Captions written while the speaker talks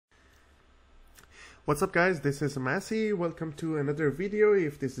What's up guys, this is Masi. Welcome to another video.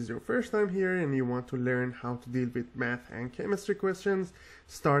 If this is your first time here and you want to learn how to deal with math and chemistry questions,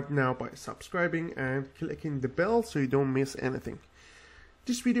 start now by subscribing and clicking the bell so you don't miss anything.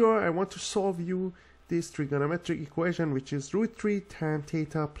 This video I want to solve you this trigonometric equation, which is root 3 tan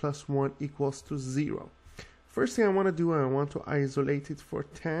theta plus 1 equals to 0. First thing I want to do, I want to isolate it for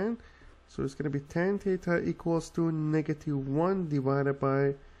tan. So it's going to be tan theta equals to -1 divided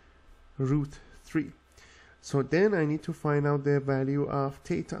by root 3. So then I need to find out the value of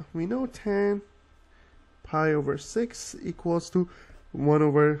theta. We know tan pi over 6 equals to 1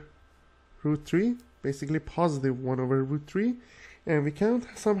 over root 3, basically positive 1 over root 3, and we can't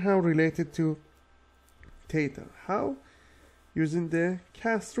somehow relate it to theta. How? Using the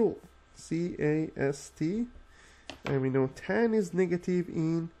cast rule, C-A-S-T, and we know tan is negative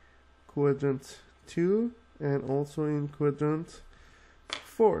in quadrant 2 and also in quadrant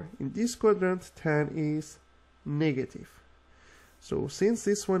 4. In this quadrant, tan is negative. So since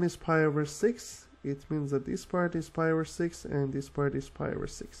this one is pi over 6, it means that this part is pi over 6 and this part is pi over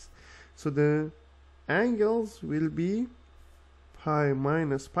 6. So the angles will be pi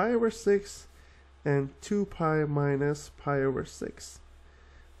minus pi over 6 and 2 pi minus pi over 6.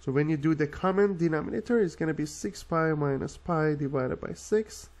 So when you do the common denominator, it's going to be 6 pi minus pi divided by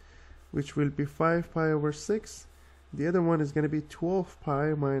 6, which will be 5 pi over 6. The other one is going to be 12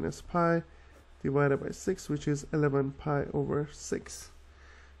 pi minus pi divided by 6, which is 11 pi over 6.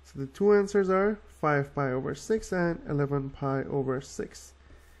 So the two answers are 5 pi over 6 and 11 pi over 6.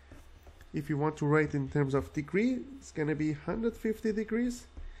 If you want to write in terms of degree, it's going to be 150 degrees,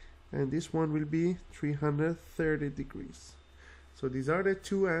 and this one will be 330 degrees. So these are the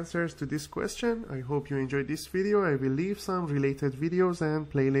two answers to this question. I hope you enjoyed this video. I will leave some related videos and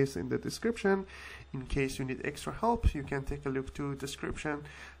playlists in the description. In case you need extra help, you can take a look to description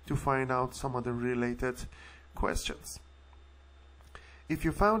to find out some other related questions. If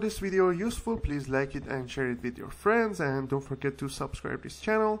you found this video useful, please like it and share it with your friends, and don't forget to subscribe this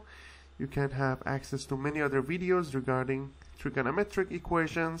channel. You can have access to many other videos regarding trigonometric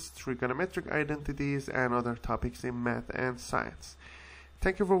equations, trigonometric identities, and other topics in math and science.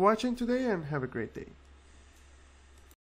 Thank you for watching today and have a great day.